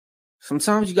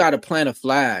sometimes you got to plant a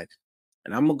flag.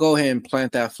 And I'm going to go ahead and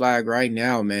plant that flag right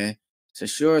now, man.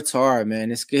 Tatsuro Taira, man.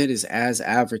 This kid is as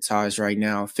advertised right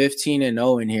now.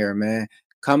 15-0 in here, man.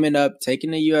 Coming up,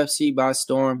 taking the UFC by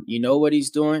storm. You know what he's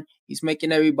doing? He's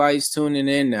making everybody's tuning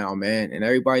in now, man. And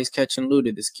everybody's catching loot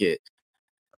of this kid.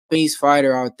 He's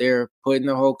fighter out there, putting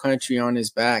the whole country on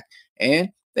his back. And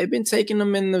they've been taking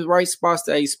him in the right spots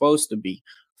that he's supposed to be.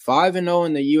 5-0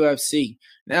 in the UFC.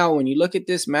 Now, when you look at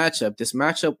this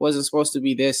matchup wasn't supposed to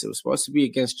be this. It was supposed to be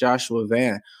against Joshua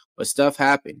Van. But stuff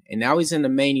happened. And now he's in the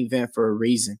main event for a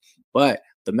reason. But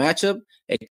the matchup,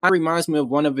 it kind of reminds me of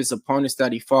one of his opponents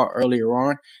that he fought earlier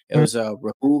on. It was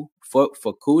Rahul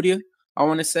Fakudia, I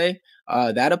want to say.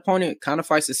 That opponent kind of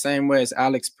fights the same way as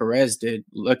Alex Perez did,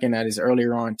 looking at his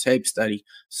earlier on tape study.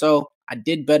 So I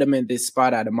did bet him in this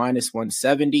spot at a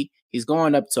 -170. He's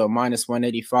going up to a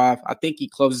 -185. I think he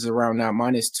closes around that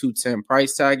 -210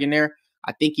 price tag in there.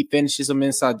 I think he finishes him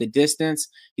inside the distance.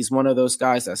 He's one of those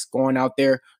guys that's going out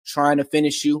there trying to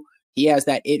finish you. He has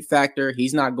that it factor.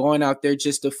 He's not going out there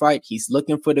just to fight. He's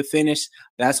looking for the finish.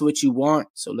 That's what you want.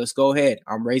 So let's go ahead.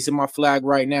 I'm raising my flag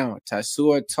right now.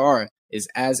 Tatsuro Taira is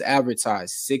as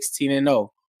advertised,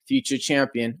 16-0, future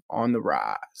champion on the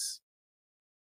rise.